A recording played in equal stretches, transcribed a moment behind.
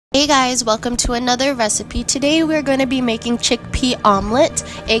Hey guys, welcome to another recipe. Today we're going to be making chickpea omelet,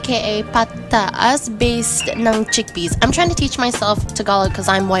 aka patatas, based ng chickpeas. I'm trying to teach myself Tagalog because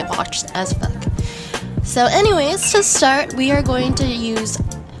I'm whitewashed as fuck. So anyways, to start, we are going to use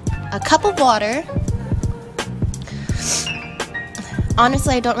a cup of water.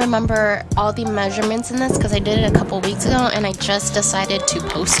 Honestly, I don't remember all the measurements in this because I did it a couple weeks ago and I just decided to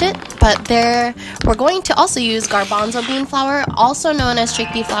post it. But we're going to also use garbanzo bean flour, also known as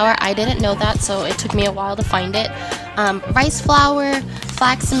chickpea flour. I didn't know that, so it took me a while to find it. Rice flour,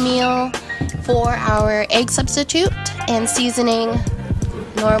 flax meal for our egg substitute, and seasoning,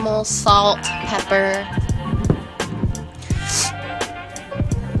 normal salt, pepper.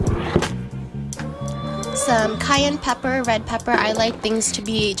 Some cayenne pepper, red pepper. I like things to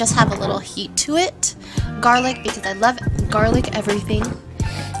be just have a little heat to it. Garlic, because I love garlic everything.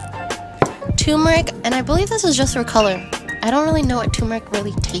 Turmeric, and I believe this is just for color. I don't really know what turmeric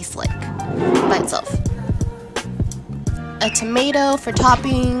really tastes like by itself. A tomato for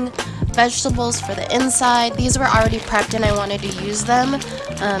topping, vegetables for the inside. These were already prepped and I wanted to use them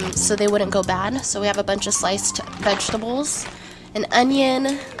so they wouldn't go bad. So we have a bunch of sliced vegetables, an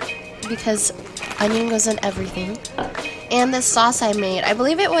onion, because onion goes in everything, and the sauce I made. I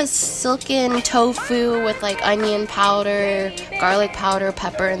believe it was silken tofu with like onion powder, garlic powder,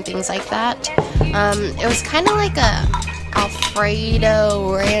 pepper, and things like that. It was kind of like a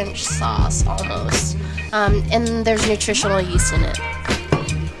Alfredo ranch sauce almost, and there's nutritional yeast in it.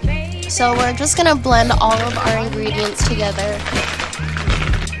 So we're just gonna blend all of our ingredients together.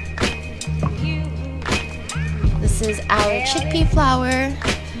 This is our chickpea flour.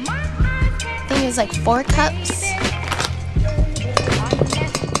 I think it was like 4 cups.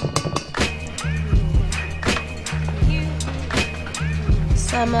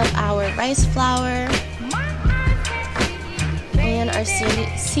 Some of our rice flour and our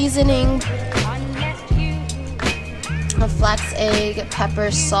seasoning of flax egg, pepper,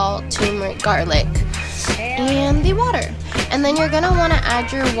 salt, turmeric, garlic, and the water. And then you're gonna want to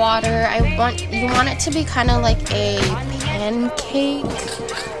add your water. You want it to be kind of like a pancake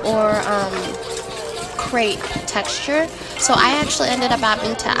or crepe texture. So I actually ended up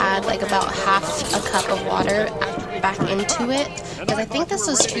having to add like about half a cup of water back into it because I think this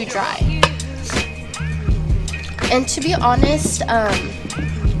was too dry. And to be honest,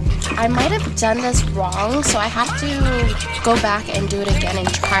 I might have done this wrong, so I have to go back and do it again and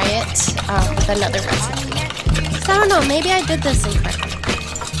try it with another recipe. So I don't know, maybe I did this incorrectly.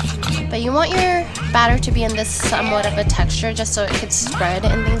 But you want your batter to be in this somewhat of a texture just so it could spread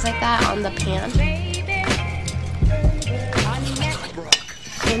and things like that on the pan.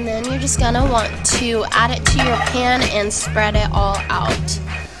 And then you're just gonna want to add it to your pan and spread it all out.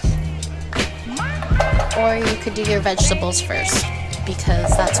 Or you could do your vegetables first,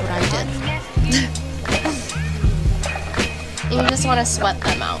 because that's what I did. And you just want to sweat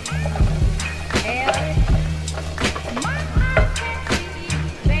them out.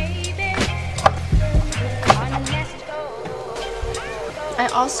 I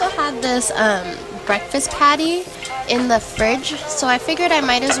also had this breakfast patty in the fridge, so I figured I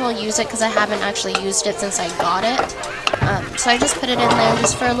might as well use it because I haven't actually used it since I got it. So I just put it in there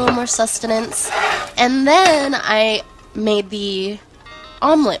just for a little more sustenance. And then I made the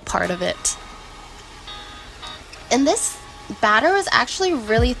omelet part of it. And this batter was actually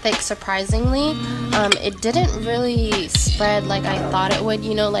really thick, surprisingly. It didn't really spread like I thought it would,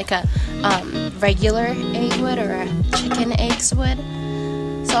 you know, like a regular egg would or a chicken eggs would.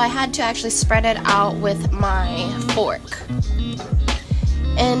 So I had to actually spread it out with my fork.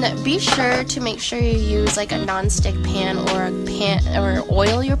 And be sure to make sure you use like a non-stick pan or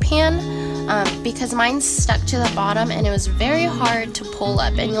oil your pan, because mine stuck to the bottom and it was very hard to pull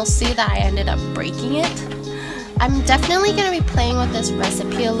up, and you'll see that I ended up breaking it. I'm definitely going to be playing with this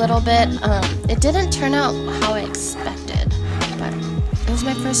recipe a little bit. It didn't turn out how I expected, but it was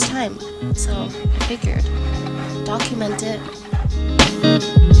my first time, so I figured document it.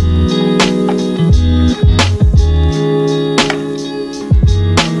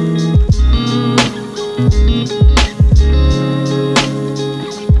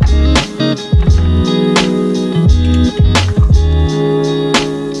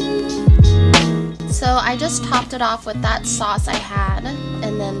 So I just topped it off with that sauce I had,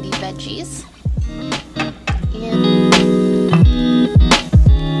 and then the veggies. And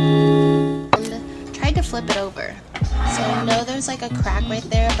tried to flip it over. So I know there's like a crack right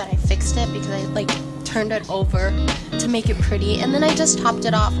there, but I fixed it because I like turned it over to make it pretty. And then I just topped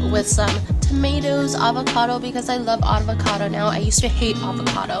it off with some tomatoes, avocado, because I love avocado now. I used to hate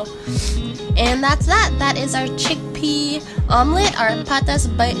avocado. And that's that. That is our chickpea chickpea omelet or patas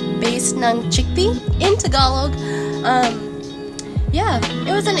based ng chickpea in Tagalog. Yeah,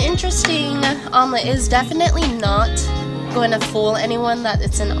 it was an interesting omelet. It's definitely not going to fool anyone that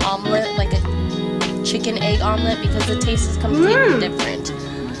it's an omelet, like a chicken egg omelet, because the taste is completely different.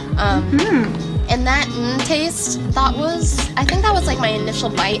 And that taste, I think that was like my initial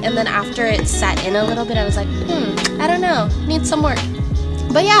bite, and then after it sat in a little bit, I was like, I don't know, need some more.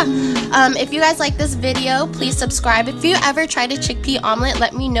 But yeah, if you guys like this video, please subscribe. If you ever tried a chickpea omelet,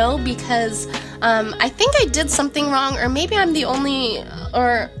 let me know, because I think I did something wrong, or maybe I'm the only,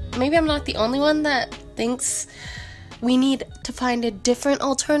 or maybe I'm not the only one that thinks we need to find a different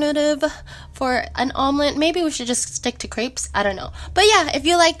alternative for an omelet. Maybe we should just stick to crepes. I don't know. But yeah, if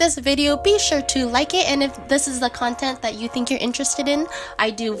you like this video, be sure to like it. And if this is the content that you think you're interested in, I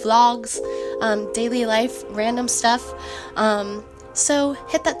do vlogs, daily life, random stuff. So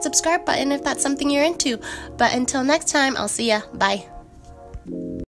hit that subscribe button if that's something you're into. But until next time, I'll see ya. Bye.